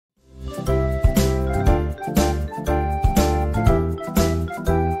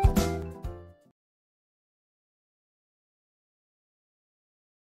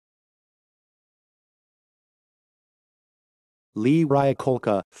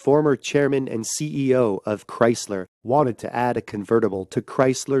Iacocca, former chairman and CEO of Chrysler, wanted to add a convertible to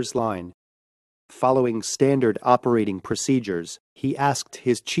Chrysler's line. Following standard operating procedures, he asked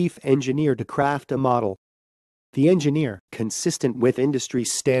his chief engineer to craft a model. The engineer, consistent with industry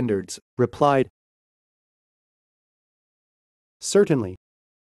standards, replied, "Certainly.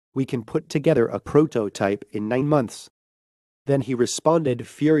 We can put together a prototype in 9 months." Then he responded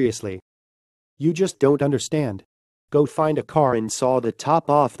furiously, "You just don't understand. Go find a car and saw the top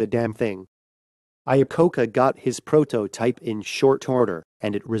off the damn thing." Iacocca got his prototype in short order,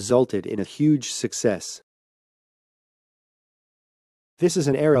 and it resulted in a huge success. This is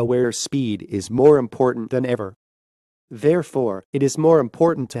an era where speed is more important than ever. Therefore, it is more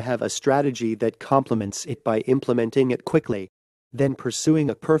important to have a strategy that complements it by implementing it quickly, than pursuing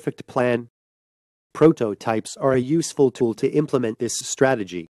a perfect plan. Prototypes are a useful tool to implement this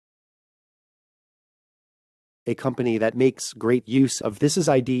strategy. A company that makes great use of this is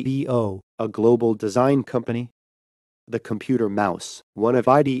IDEO, a global design company. The computer mouse, one of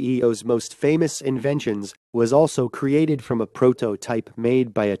IDEO's most famous inventions, was also created from a prototype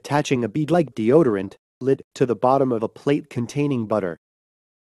made by attaching a bead-like deodorant lid to the bottom of a plate containing butter.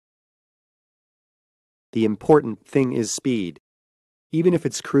 The important thing is speed. Even if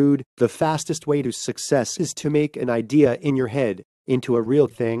it's crude, the fastest way to success is to make an idea in your head into a real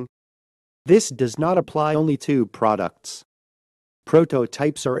thing. This does not apply only to products.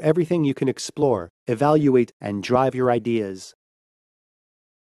 Prototypes are everything you can explore, evaluate, and drive your ideas.